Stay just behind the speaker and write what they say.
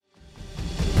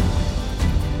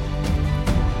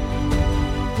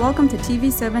Welcome to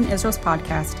TV7 Israel's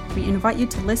podcast. We invite you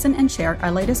to listen and share our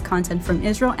latest content from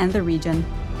Israel and the region.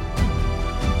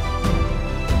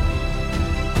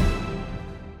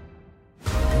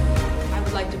 I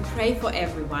would like to pray for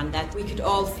everyone that we could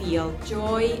all feel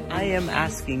joy and I am peace.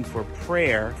 asking for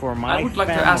prayer for my family. I would like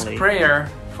to ask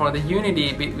prayer for the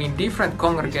unity between different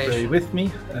congregations. Pray with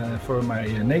me for my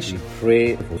nation.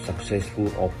 Pray for successful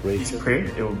operation. Pray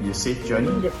it will be a safe journey.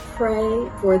 We need to pray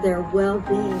for their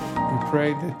well-being. We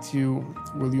pray that you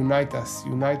will unite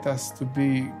us to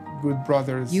be good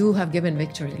brothers. You have given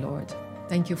victory, Lord.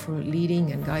 Thank you for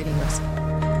leading and guiding us.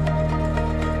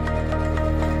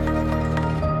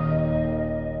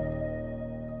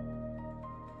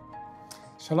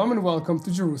 Shalom and welcome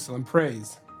to Jerusalem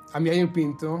Praise. I'm Yair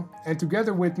Pinto, and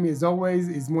together with me as always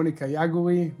is Monica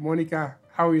Yaguri. Monica,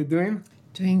 how are you doing?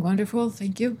 Doing wonderful,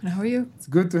 thank you. And how are you? It's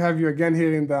good to have you again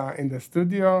here in the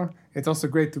studio. It's also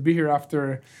great to be here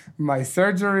after my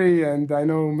surgery, and I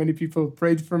know many people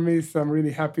prayed for me, so I'm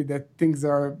really happy that things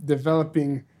are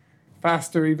developing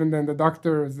faster even than the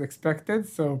doctors expected.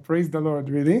 So praise the Lord,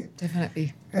 really.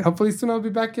 Definitely. And hopefully soon I'll be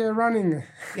back running.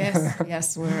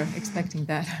 Yes, we're expecting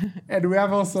that. And we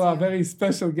have also a very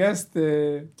special guest,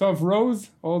 Tov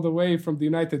Rose, all the way from the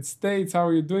United States. How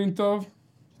are you doing, Tov?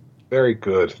 Very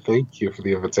good. Thank you for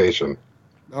the invitation.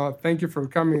 Thank you for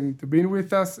coming to be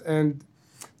with us. And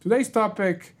today's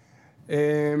topic,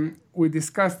 we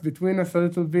discussed between us a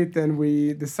little bit, and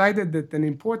we decided that an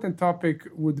important topic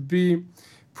would be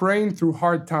praying through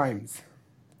hard times.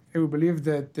 We believe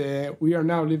that we are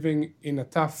now living in a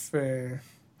tough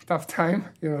time,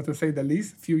 to say the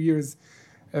least. A few years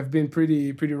have been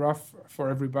pretty rough for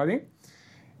everybody.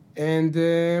 And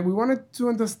we wanted to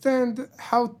understand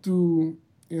how to,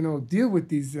 deal with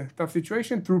these tough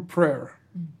situations through prayer.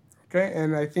 Okay,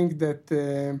 and I think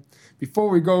that before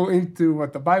we go into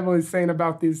what the Bible is saying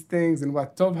about these things and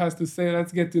what Tov has to say,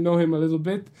 let's get to know him a little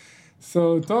bit.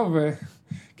 So, Tov,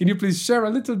 can you please share a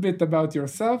little bit about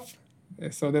yourself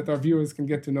so that our viewers can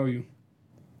get to know you?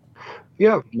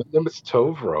 Yeah, my name is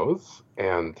Tov Rose,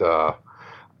 and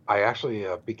I actually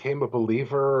became a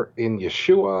believer in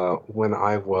Yeshua when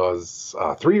I was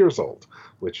 3 years old,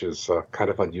 which is kind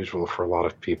of unusual for a lot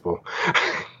of people.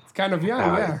 It's kind of young,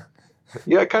 yeah.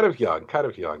 Yeah, kind of young.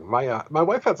 My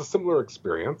wife has a similar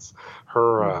experience.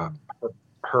 Her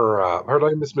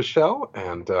name is Michelle,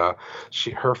 and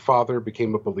her father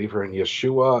became a believer in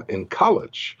Yeshua in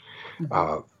college.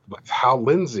 With Hal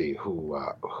Lindsey,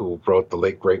 who wrote The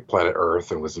Late Great Planet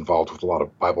Earth and was involved with a lot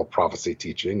of Bible prophecy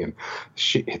teaching, and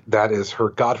that is her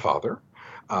godfather.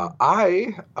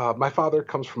 My father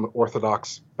comes from an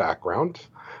Orthodox background.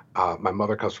 My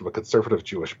mother comes from a conservative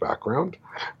Jewish background,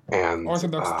 and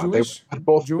Orthodox Jewish, they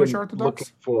both Jewish been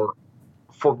Orthodox looking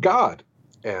for God,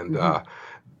 and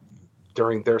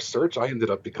during their search, I ended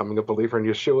up becoming a believer in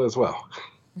Yeshua as well.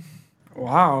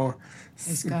 Wow!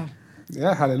 Praise God.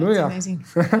 Yeah, hallelujah. That's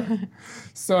amazing.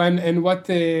 So, and what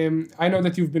I know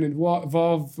that you've been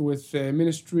involved with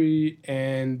ministry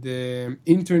and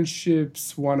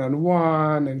internships,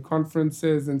 one-on-one, and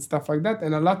conferences and stuff like that.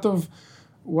 And a lot of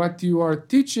what you are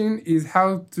teaching is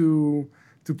how to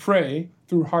pray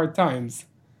through hard times.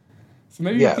 So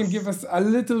maybe you can give us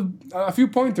a few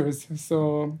pointers,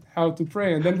 so how to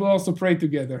pray, and then we'll also pray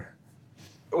together.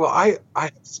 Well,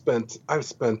 I've spent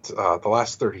the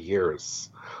last 30 years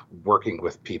working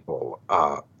with people,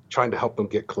 trying to help them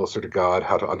get closer to God,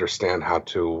 how to understand how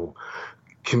to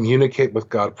communicate with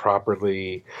God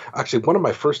properly. Actually, one of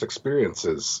my first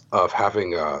experiences of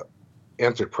having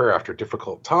answered prayer after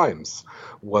difficult times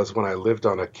was when I lived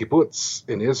on a kibbutz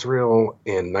in Israel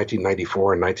in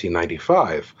 1994 and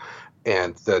 1995.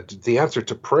 And the answer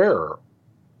to prayer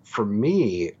for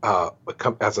me,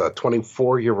 as a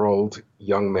 24-year-old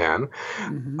young man,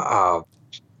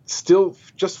 still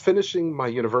just finishing my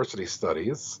university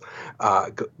studies,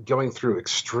 going through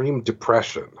extreme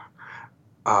depression.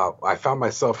 I found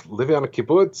myself living on a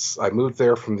kibbutz. I moved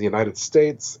there from the United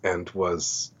States and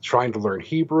was trying to learn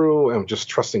Hebrew and just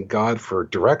trusting God for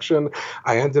direction.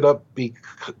 I ended up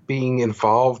being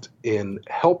involved in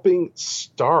helping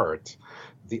start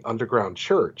the underground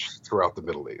church throughout the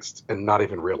Middle East and not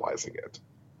even realizing it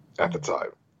at the time.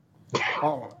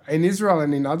 Oh, in Israel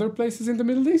and in other places in the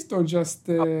Middle East, or just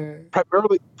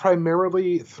primarily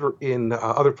in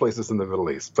other places in the Middle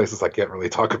East, places I can't really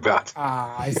talk about.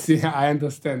 I see. I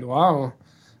understand. Wow,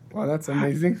 that's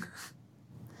amazing.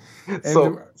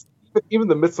 So, even in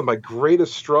the midst of my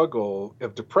greatest struggle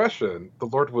of depression, the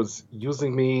Lord was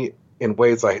using me in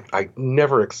ways I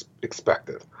never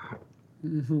expected.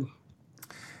 Mm-hmm.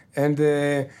 And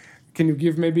can you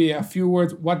give maybe a few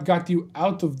words? What got you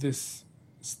out of this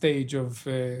stage of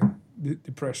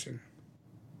depression?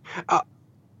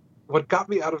 What got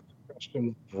me out of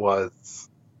depression was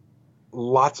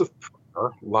lots of prayer,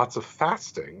 lots of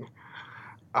fasting,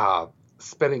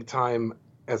 spending time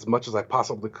as much as I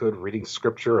possibly could reading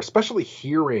scripture, especially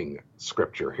hearing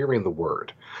scripture, hearing the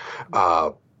word,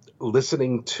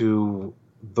 listening to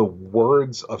the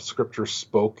words of scripture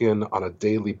spoken on a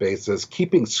daily basis,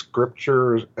 keeping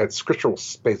scriptural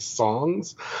spaced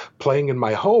songs playing in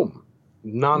my home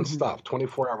nonstop,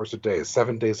 24 hours a day,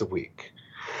 7 days a week.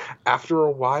 After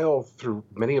a while, through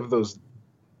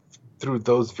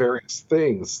those various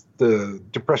things, the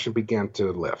depression began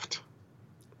to lift.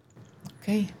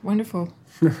 Okay, wonderful.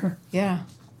 Yeah.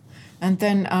 And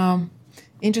then,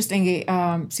 interestingly,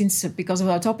 because of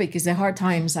our topic is the hard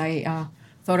times, I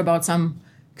thought about some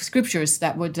scriptures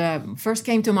that would first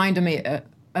came to mind to me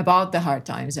about the hard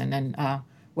times, and then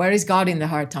where is God in the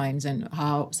hard times, and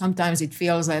how sometimes it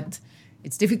feels that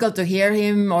it's difficult to hear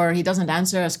him, or he doesn't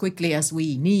answer as quickly as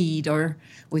we need, or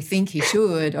we think he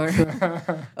should,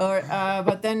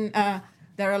 but then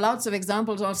there are lots of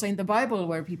examples also in the Bible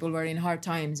where people were in hard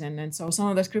times, and so some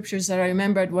of the scriptures that I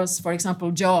remembered was, for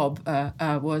example, Job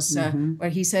where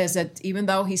he says that even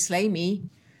though he slay me,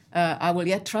 I will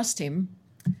yet trust him.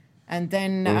 And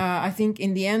then I think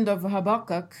in the end of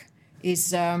Habakkuk is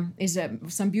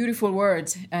some beautiful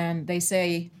words, and they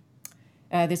say.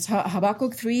 This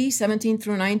Habakkuk 3:17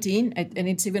 through 19, and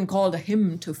it's even called a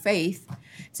hymn to faith.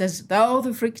 It says, "Though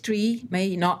the fig tree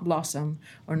may not blossom,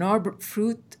 or nor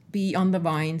fruit be on the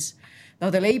vines,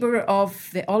 though the labor of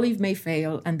the olive may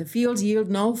fail, and the fields yield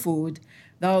no food,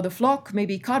 though the flock may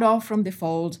be cut off from the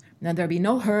fold, and there be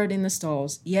no herd in the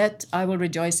stalls, yet I will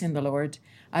rejoice in the Lord.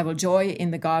 I will joy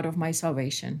in the God of my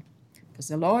salvation. Because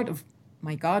the Lord of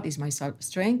my God is my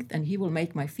strength, and he will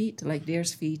make my feet like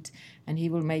deer's feet, and he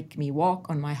will make me walk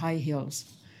on my high hills."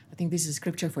 I think this is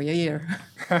scripture for your ear.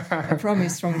 A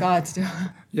promise from God.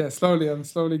 Yeah, I'm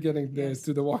slowly getting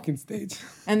to the walking stage.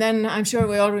 And then I'm sure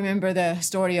we all remember the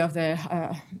story of the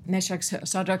Meshach,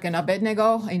 Shadrach, and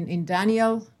Abednego in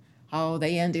Daniel, how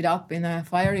they ended up in a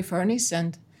fiery furnace,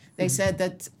 and they said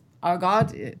that our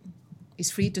God is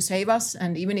free to save us,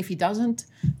 and even if he doesn't,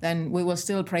 then we will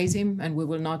still praise him, and we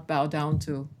will not bow down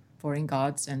to foreign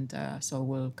gods, and so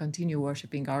we'll continue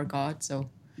worshiping our God.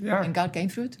 So, and God came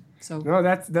through it. So no,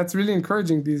 that's really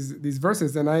encouraging, these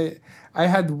verses. And I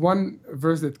had one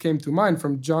verse that came to mind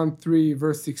from John 3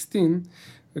 verse 16,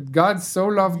 that God so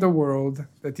loved the world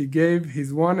that he gave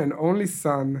his one and only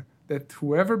Son, that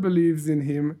whoever believes in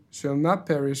him shall not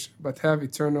perish but have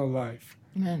eternal life.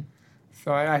 Amen.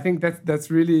 So I think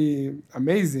that's really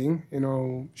amazing,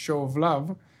 show of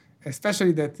love,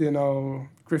 especially that,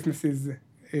 Christmas is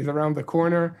around the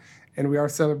corner, and we are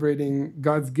celebrating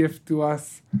God's gift to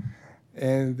us.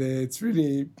 And it's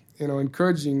really,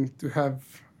 encouraging to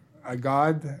have a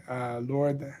God,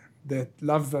 Lord, that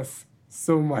loves us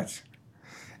so much.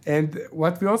 And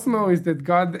what we also know is that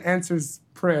God answers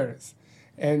prayers.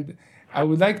 And I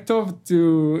would like Tov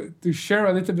to share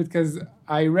a little bit, because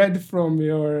I read from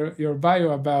your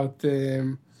bio about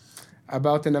an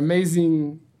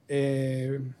amazing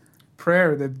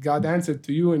prayer that God answered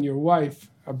to you and your wife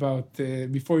about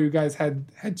before you guys had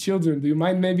children. Do you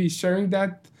mind maybe sharing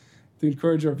that to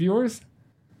encourage our viewers?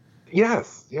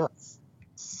 Yes.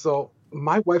 So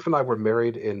my wife and I were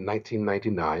married in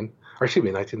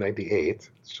 1998.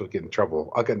 She'll get in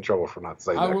trouble. I'll get in trouble for not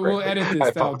saying that. We'll edit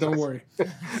this out. Don't worry.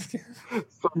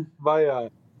 So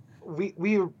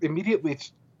we immediately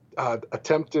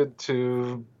attempted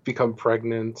to become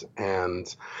pregnant,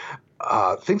 and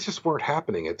things just weren't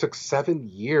happening. It took 7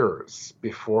 years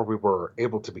before we were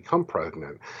able to become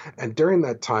pregnant, and during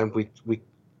that time, we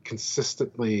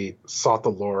consistently sought the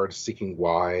Lord, seeking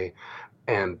why,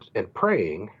 and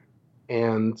praying,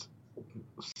 and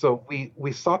so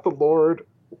we sought the Lord.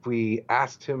 We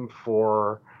asked him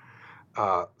for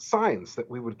signs that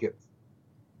we would get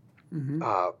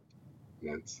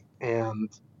and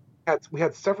we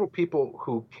had several people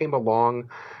who came along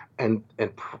and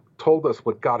told us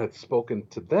what God had spoken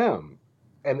to them,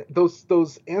 and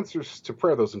those answers to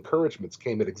prayer, those encouragements,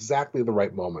 came at exactly the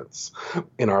right moments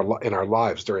in our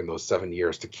lives during those 7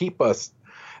 years to keep us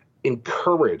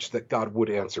encouraged that God would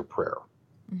answer prayer,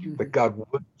 that God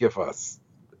would give us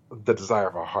the desire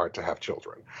of our heart to have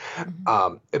children.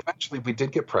 Eventually, we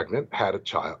did get pregnant, had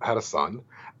a son,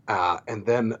 and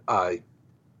then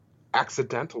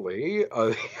accidentally,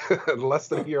 less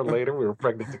than a year later, we were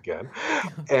pregnant again,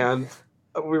 and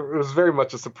it was very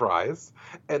much a surprise.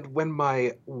 And when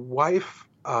my wife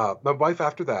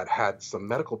after that had some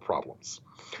medical problems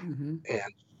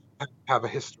and have a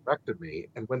hysterectomy,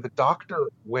 and when the doctor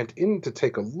went in to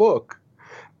take a look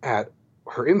at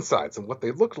her insides and what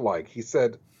they looked like, he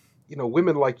said,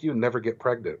 women like you never get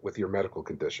pregnant with your medical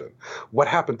condition. What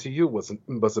happened to you was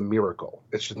a miracle.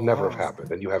 It should never have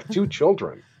happened. And you have 2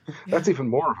 children. That's even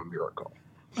more of a miracle.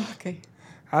 Okay.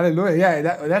 Hallelujah.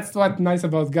 Yeah, that's what's nice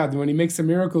about God. When he makes a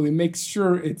miracle, he makes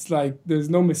sure it's like there's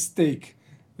no mistake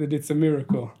that it's a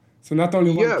miracle. So not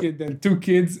only one kid, then 2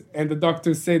 kids, and the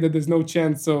doctors say that there's no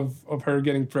chance of her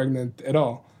getting pregnant at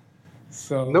all.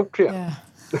 So no chance. Yeah.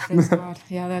 Praise God.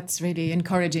 Yeah, that's really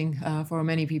encouraging for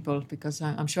many people, because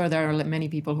I'm sure there are many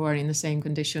people who are in the same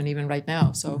condition even right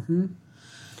now. So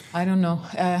I don't know.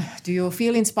 Do you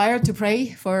feel inspired to pray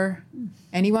for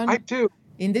anyone? I do.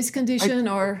 In this condition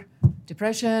or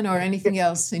depression or anything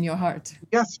else in your heart?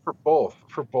 Yes, for both.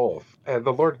 And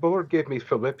the Lord gave me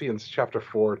Philippians chapter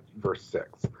 4, verse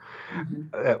 6,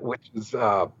 which is,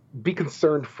 be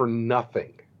concerned for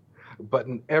nothing, but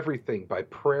in everything, by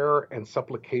prayer and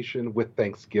supplication with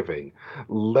thanksgiving,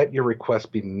 let your requests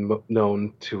be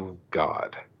known to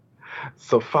God.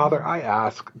 So, Father, I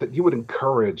ask that you would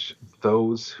encourage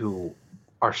those who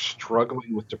are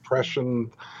struggling with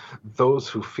depression, those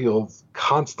who feel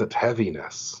constant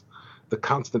heaviness, the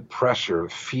constant pressure,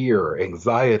 fear,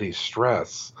 anxiety,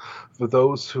 stress, for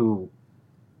those who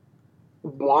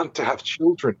want to have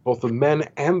children, both the men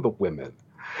and the women,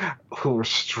 who are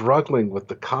struggling with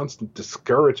the constant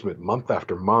discouragement month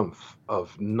after month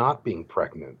of not being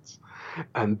pregnant,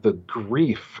 and the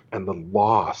grief and the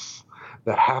loss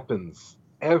that happens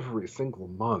every single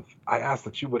month. I ask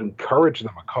that you would encourage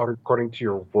them according to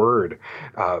your word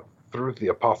through the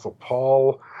Apostle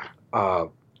Paul,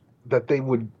 that they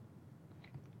would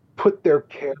put their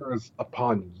cares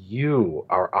upon you,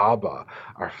 our Abba,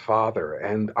 our Father,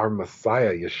 and our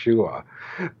Messiah, Yeshua,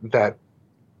 that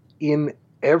in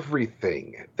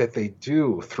everything that they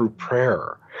do through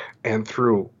prayer and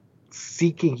through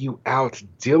seeking you out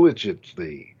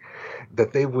diligently,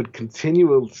 that they would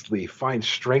continuously find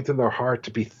strength in their heart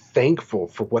to be thankful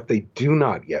for what they do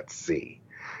not yet see,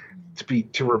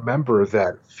 to remember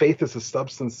that faith is the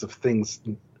substance of things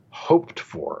hoped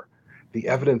for, the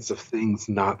evidence of things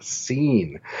not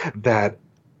seen, that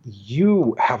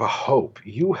you have a hope,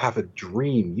 you have a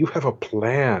dream, you have a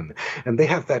plan, and they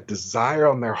have that desire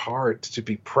on their heart to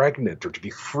be pregnant or to be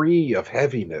free of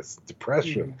heaviness,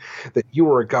 depression, that you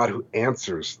are a God who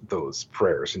answers those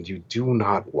prayers and you do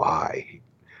not lie.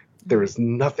 There is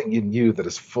nothing in you that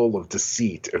is full of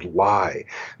deceit and lie,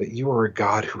 that you are a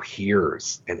God who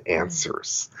hears and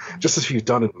answers, just as you've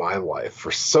done in my life for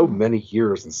so many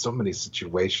years in so many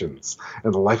situations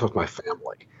in the life of my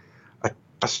family.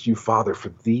 Ask you, Father, for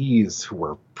these who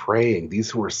are praying, these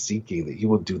who are seeking, that you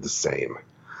will do the same.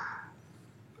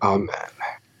 Amen.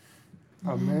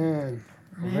 Amen.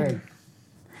 Amen.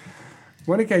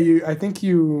 Monica, I think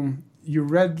you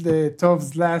read the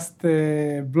Tov's last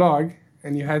blog,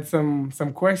 and you had some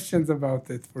questions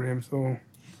about it for him. So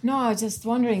no, I was just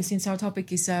wondering, since our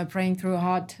topic is praying through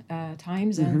hard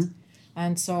times,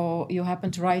 and so you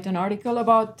happened to write an article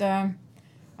about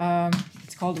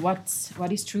it's called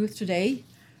 "What is Truth Today."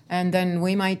 And then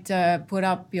we might put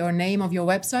up your name of your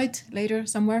website later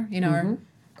somewhere in our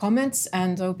comments,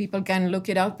 and so people can look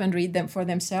it up and read them for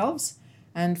themselves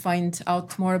and find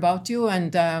out more about you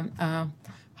and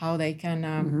how they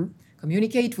can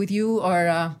communicate with you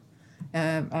or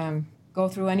go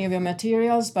through any of your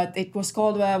materials. But it was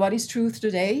called What is Truth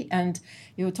Today? And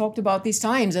you talked about these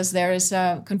times as there is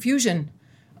confusion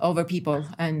over people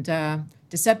and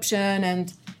deception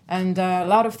and a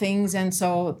lot of things, and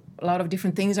so a lot of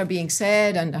different things are being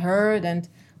said and heard, and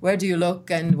where do you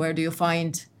look and where do you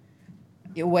find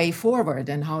your way forward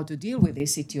and how to deal with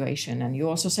this situation? And you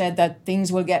also said that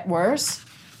things will get worse,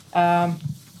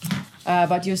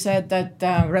 but you said that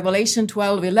Revelation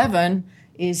 12:11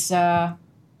 is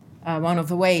one of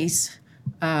the ways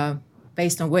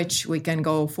based on which we can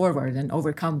go forward and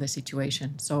overcome the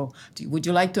situation. So would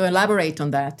you like to elaborate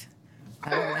on that?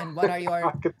 And what are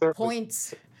your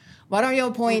points? What are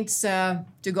your points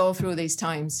to go through these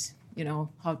times? You know,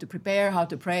 how to prepare, how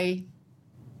to pray?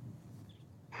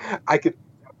 I could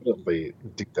definitely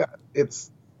do that.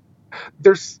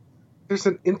 There's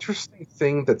an interesting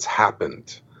thing that's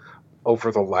happened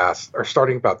over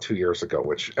starting about 2 years ago,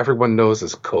 which everyone knows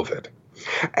is COVID.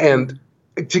 And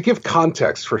to give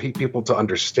context for people to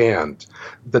understand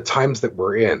the times that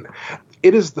we're in,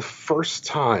 it is the first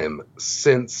time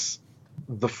since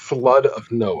the flood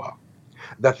of Noah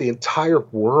that the entire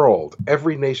world,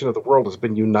 every nation of the world, has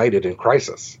been united in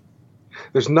crisis.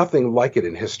 There's nothing like it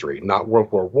in history, not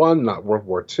World War I, not World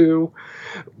War II,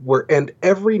 and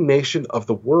every nation of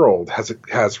the world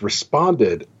has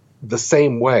responded the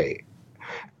same way,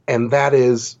 and that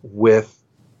is with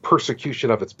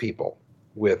persecution of its people.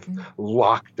 with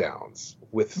lockdowns,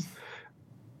 with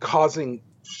causing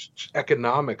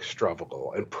economic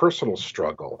struggle and personal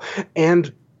struggle,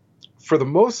 and for the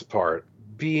most part,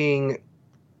 being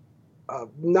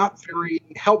not very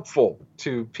helpful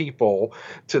to people,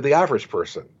 to the average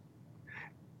person.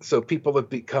 So people have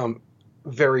become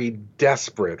very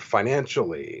desperate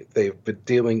financially. They've been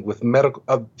dealing with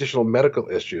additional medical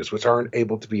issues, which aren't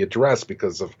able to be addressed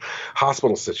because of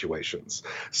hospital situations.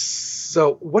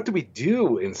 So what do we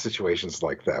do in situations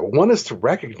like that? One is to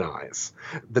recognize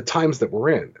the times that we're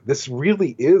in. This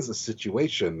really is a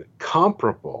situation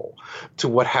comparable to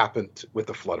what happened with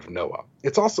the flood of Noah.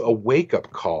 It's also a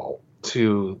wake-up call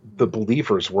to the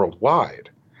believers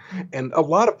worldwide. And a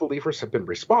lot of believers have been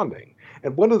responding.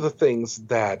 And one of the things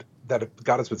that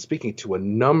God has been speaking to a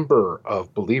number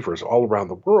of believers all around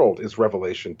the world is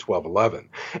Revelation 12:11.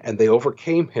 And they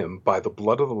overcame him by the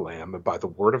blood of the Lamb and by the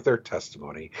word of their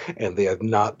testimony, and they have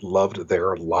not loved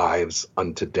their lives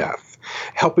unto death.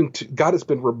 God has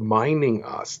been reminding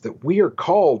us that we are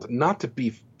called not to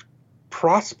be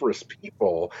prosperous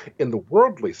people in the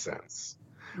worldly sense,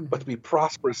 but to be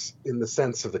prosperous in the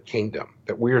sense of the kingdom,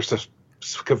 that we are supposed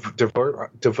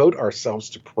devote ourselves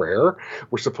to prayer.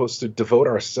 We're supposed to devote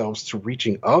ourselves to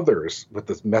reaching others with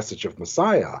this message of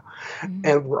Messiah.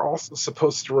 And we're also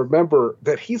supposed to remember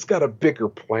that he's got a bigger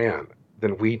plan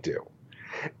than we do.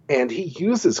 And he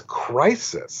uses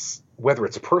crisis, whether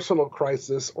it's a personal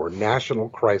crisis or national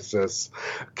crisis,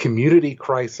 community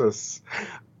crisis,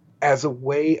 as a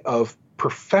way of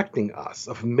perfecting us,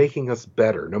 of making us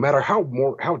better, no matter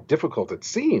how difficult it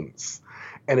seems.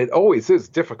 And it always is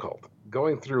difficult.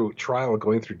 Going through trial,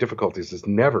 going through difficulties is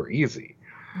never easy.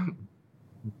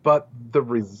 But the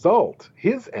result,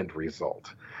 his end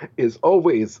result, is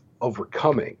always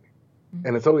overcoming.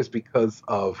 And it's always because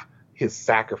of his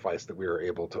sacrifice that we are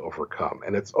able to overcome.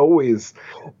 And it's always,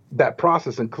 that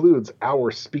process includes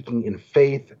our speaking in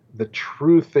faith, the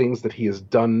true things that he has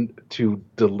done to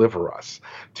deliver us,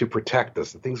 to protect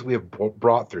us, the things we have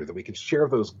brought through, that we can share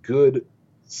those good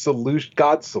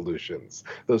God's solutions,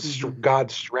 those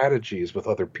God's strategies with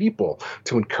other people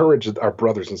to encourage our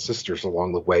brothers and sisters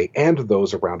along the way and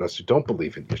those around us who don't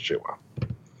believe in Yeshua.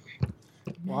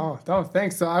 Wow,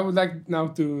 thanks. So I would like now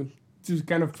to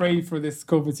kind of pray for this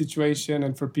COVID situation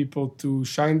and for people to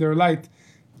shine their light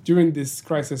during this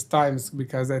crisis times,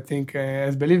 because I think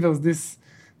as believers, this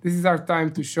is our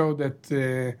time to show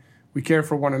that we care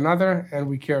for one another and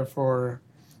we care for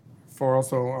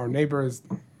also our neighbors,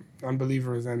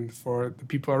 unbelievers, and for the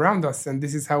people around us. And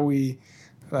this is how we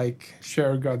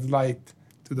share God's light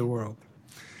to the world.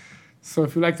 So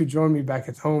if you'd like to join me back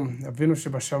at home, אבינו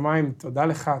שבשמיים, תודה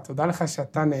לך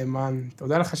שאתה נאמן,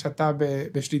 תודה לך שאתה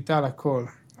בשליטה על הכל.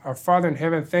 Our Father in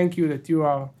heaven, thank you that you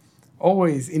are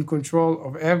always in control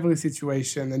of every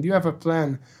situation, and you have a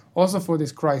plan also for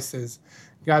this crisis.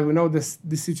 God, we know this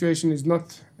situation is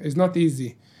not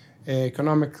easy,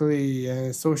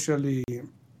 economically, socially,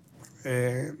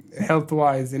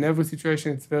 health-wise. In every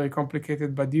situation, it's very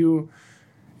complicated, but you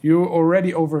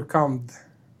already overcome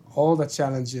all the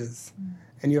challenges,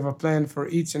 and you have a plan for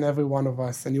each and every one of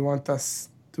us, and you want us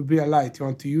to be a light. You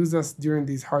want to use us during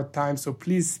these hard times. So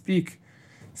please speak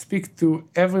to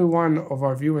every one of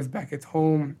our viewers back at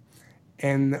home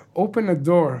and open a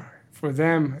door for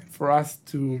them, for us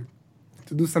to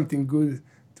do something good,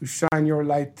 to shine your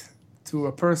light to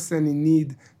a person in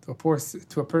need, to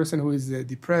a person who is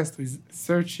depressed, who is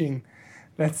searching.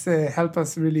 Let's help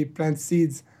us really plant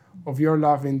seeds of your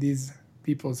love in these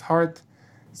people's heart,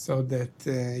 so that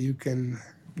you can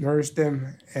nourish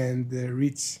them and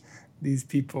reach these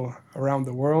people around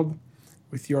the world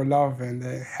with your love and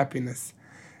happiness.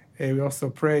 We also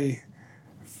pray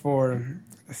for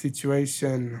the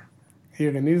situation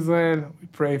here in Israel. We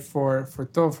pray for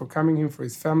Tov, for coming here, for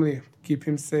his family. Keep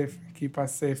him safe, keep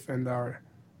us safe, and our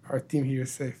team here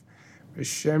safe.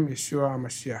 B'Shem Yeshua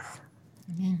HaMashiach.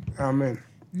 Amen.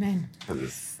 Amen.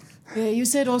 You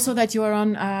said also that you are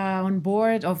on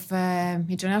board of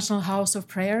International House of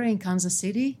Prayer in Kansas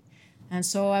City. And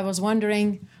so I was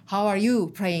wondering, how are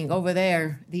you praying over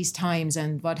there these times,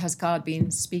 and what has God been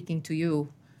speaking to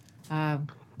you?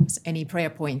 Any prayer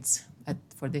points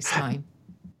for this time?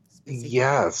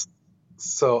 Yes.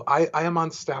 So I am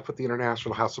on staff with the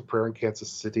International House of Prayer in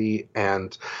Kansas City,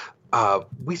 and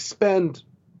we spend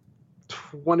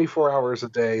 24 hours a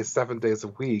day, 7 days a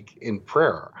week in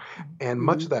prayer. And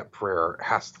much of that prayer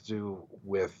has to do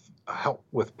with help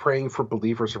with praying for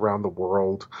believers around the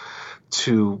world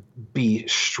to be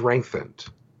strengthened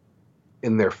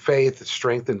in their faith,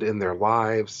 strengthened in their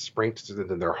lives, strengthened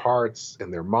in their hearts,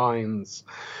 in their minds,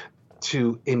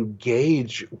 to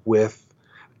engage with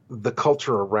the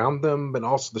culture around them and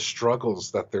also the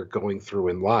struggles that they're going through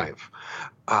in life.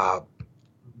 I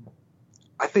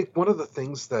think one of the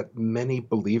things that many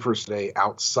believers today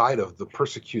outside of the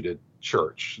persecuted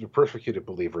church, the persecuted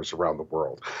believers around the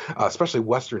world, especially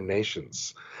Western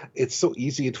nations, it's so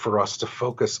easy for us to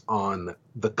focus on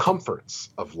the comforts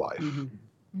of life.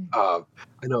 I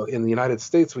know in the United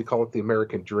States, we call it the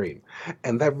American dream.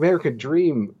 And that American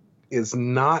dream is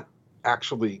not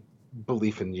actually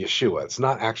belief in Yeshua. It's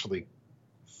not actually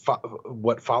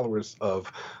what followers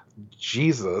of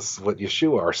Jesus, what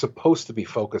Yeshua are supposed to be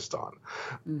focused on.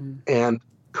 And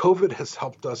COVID has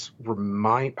helped us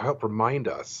remind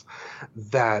us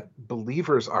that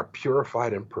believers are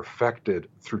purified and perfected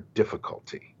through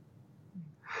difficulty.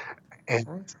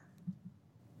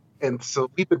 And so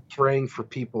we've been praying for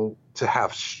people to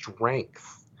have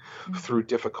strength through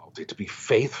difficulty, to be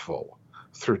faithful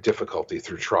through difficulty,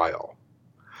 through trial.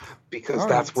 Because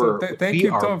that's where thank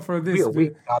you, Tom, for this. We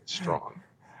are God strong.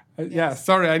 Yeah,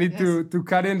 sorry, I need to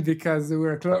cut in because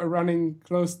we're running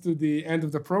close to the end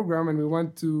of the program, and we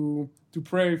want to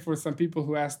pray for some people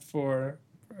who asked for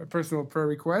a personal prayer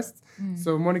requests.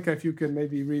 So, Monica, if you can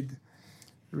maybe read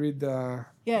the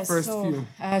first few.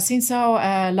 Since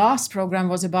our last program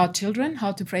was about children,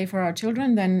 how to pray for our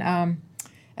children, then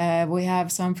we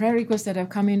have some prayer requests that have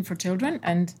come in for children,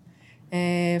 and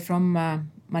from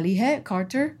Malihe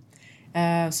Carter.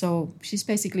 So she's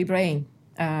basically praying,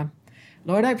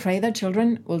 Lord, I pray that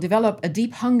children will develop a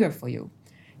deep hunger for you.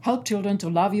 Help children to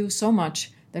love you so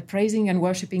much that praising and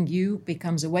worshiping you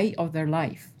becomes a way of their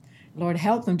life. Lord,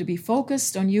 help them to be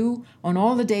focused on you on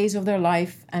all the days of their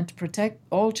life and to protect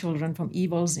all children from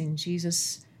evils in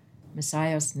Jesus,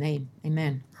 Messiah's name.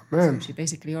 Amen. Amen. So she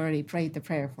basically already prayed the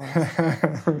prayer for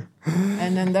us.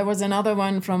 And then there was another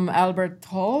one from Albert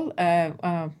Hall.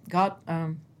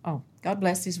 God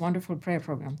bless this wonderful prayer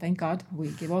program. Thank God. We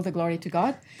give all the glory to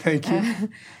God. Thank you.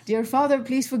 Dear Father,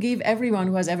 please forgive everyone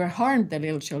who has ever harmed the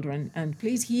little children, and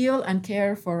please heal and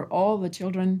care for all the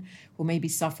children who may be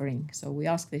suffering. So we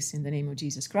ask this in the name of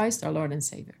Jesus Christ, our Lord and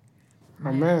Savior.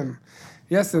 Amen.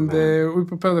 Yes, and we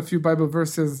prepared a few Bible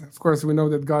verses. Of course, we know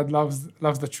that God loves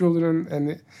the children,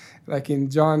 and like in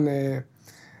John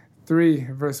 3,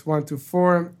 verse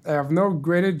 1-4, I have no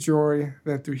greater joy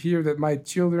than to hear that my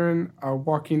children are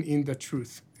walking in the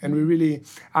truth. And we really,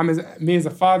 me as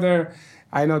a father,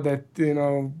 I know that,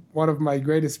 one of my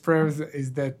greatest prayers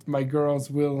is that my girls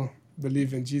will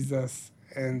believe in Jesus.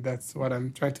 And that's what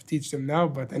I'm trying to teach them now.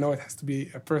 But I know it has to be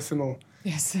a personal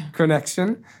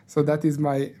connection. So that is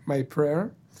my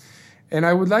prayer. And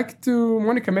I would like to,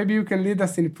 Monica, maybe you can lead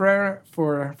us in prayer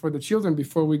for the children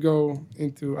before we go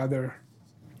into other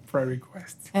prayer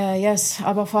requests. Yes,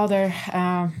 Abba Father,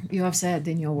 you have said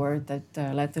in your word that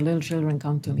let the little children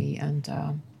come to me, and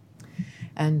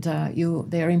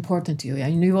they are important to you.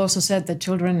 And you also said that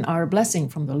children are a blessing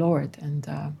from the Lord, and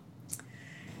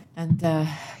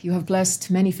you have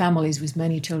blessed many families with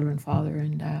many children, Father.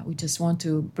 And we just want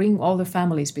to bring all the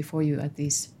families before you at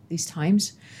these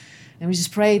times, and we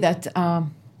just pray that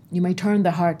you may turn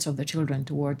the hearts of the children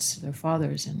towards their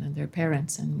fathers and their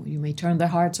parents, and you may turn the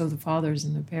hearts of the fathers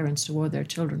and their parents toward their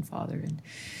children, Father. And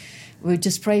we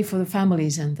just pray for the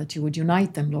families and that you would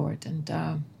unite them, Lord. And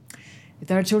if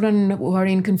there are children who are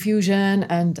in confusion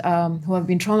and who have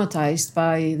been traumatized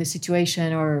by the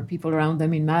situation, or people around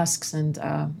them in masks and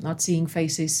not seeing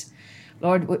faces,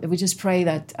 Lord, we just pray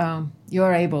that you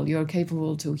are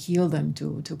capable to heal them,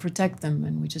 to protect them.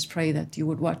 And we just pray that you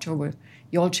would watch over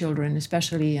your children,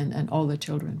 especially, and all the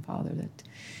children, Father, that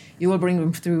you will bring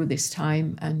them through this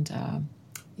time, and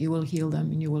you will heal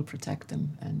them and you will protect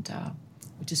them. And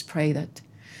we just pray that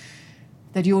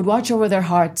you would watch over their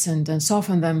hearts and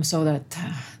soften them so that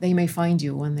they may find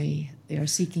you when they are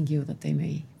seeking you, that they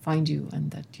may find you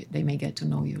and that they may get to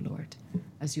know you, Lord,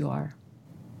 as you are.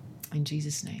 In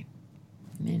Jesus' name.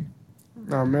 Amen.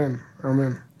 Amen.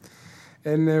 Amen.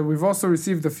 And we've also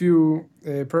received a few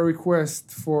prayer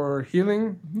requests for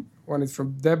healing. Mm-hmm. One is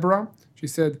from Deborah. She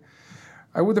said,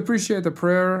 I would appreciate a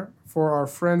prayer for our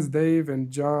friends Dave and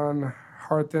John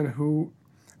Harten, who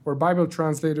were Bible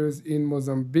translators in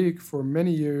Mozambique for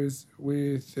many years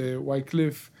with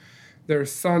Wycliffe. Their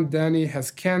son Danny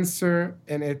has cancer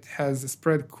and it has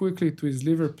spread quickly to his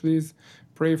liver. Please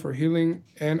pray for healing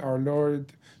and our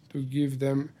Lord to give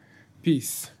them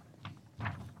peace.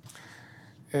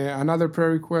 Another prayer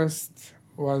request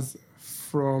was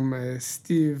from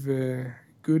Steve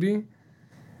Goody,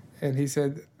 and he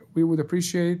said, we would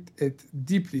appreciate it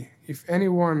deeply if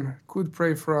anyone could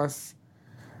pray for us.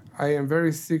 I am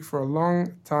very sick for a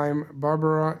long time.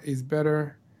 Barbara is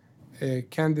better.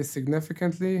 Candice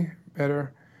significantly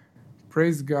better.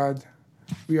 Praise God.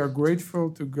 we are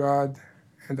grateful to God,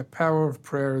 and the power of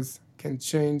prayers can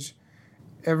change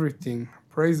everything.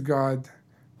 Praise God.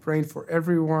 Praying for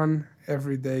everyone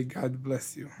every day. God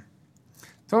bless you.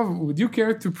 Tov, would you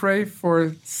care to pray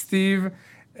for Steve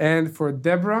and for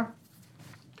Deborah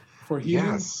for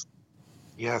healing?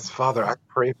 Yes, Father, I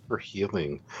pray for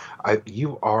healing.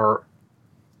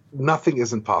 Nothing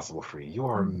is impossible for you. You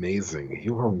are amazing.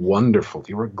 You are wonderful.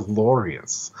 You are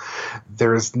glorious.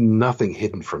 There is nothing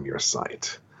hidden from your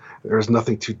sight. There is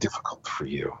nothing too difficult for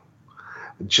you.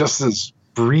 Just as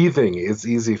breathing is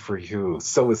easy for you,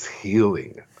 so is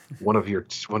healing one of your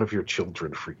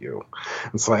children for you.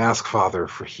 And so I ask, Father,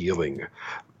 for healing,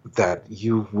 that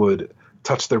you would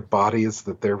touch their bodies,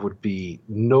 that there would be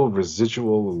no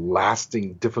residual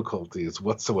lasting difficulties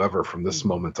whatsoever from this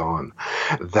moment on,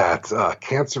 that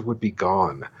cancer would be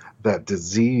gone, that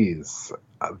disease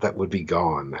that would be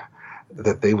gone,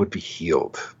 that they would be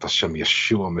healed. B'Shem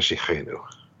Yeshua Mashiachenu.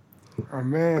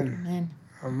 Amen.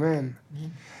 Amen.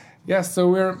 Yes, so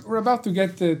we're about to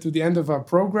get to the end of our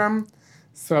program.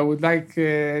 So I would like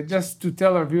just to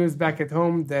tell our viewers back at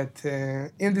home that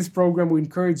in this program, we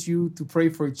encourage you to pray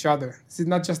for each other. This is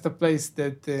not just a place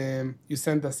that you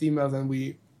send us emails and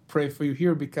we pray for you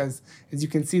here, because as you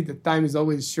can see, the time is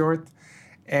always short.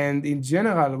 And in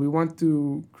general, we want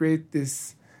to create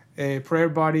this prayer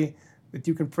body that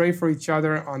you can pray for each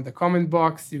other on the comment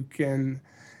box. You can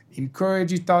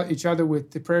encourage each other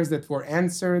with the prayers that were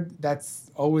answered.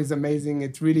 That's always amazing.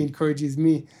 It really encourages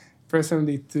me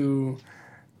personally to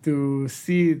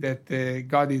see that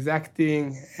God is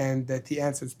acting and that he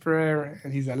answers prayer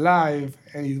and he's alive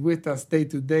and he's with us day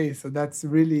to day. So that's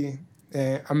really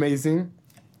amazing.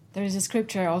 There is a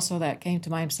scripture also that came to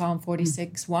mind, Psalm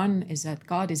 46. One is that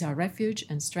God is our refuge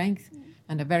and strength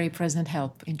and a very present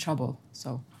help in trouble.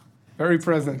 So very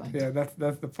present. Yeah,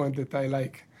 that's the point that I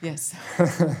like. Yes.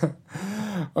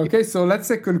 Okay, so let's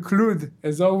conclude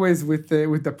as always with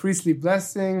the priestly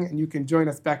blessing, and you can join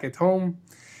us back at home.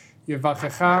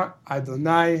 Yevachecha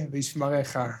Adonai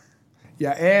v'yishmarecha.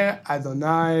 Ya'er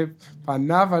Adonai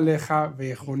panav alecha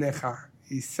v'yechunecha.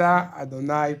 Yisa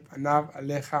Adonai panav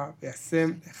alecha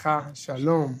v'yasem lecha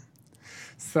shalom.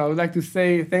 So I would like to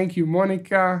say thank you,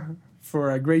 Monica,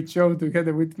 for a great show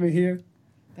together with me here.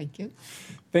 Thank you.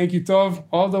 Thank you, Tov,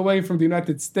 all the way from the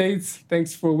United States.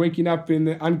 Thanks for waking up in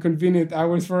inconvenient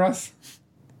hours for us.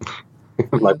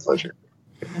 My pleasure.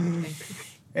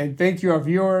 And thank you, our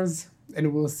viewers.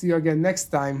 And we'll see you again next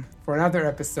time for another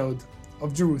episode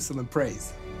of Jerusalem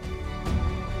Praise.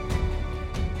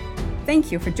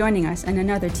 Thank you for joining us in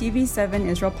another TV7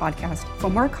 Israel podcast. For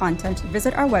more content,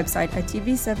 visit our website at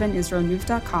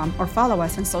tv7israelnews.com or follow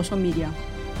us on social media.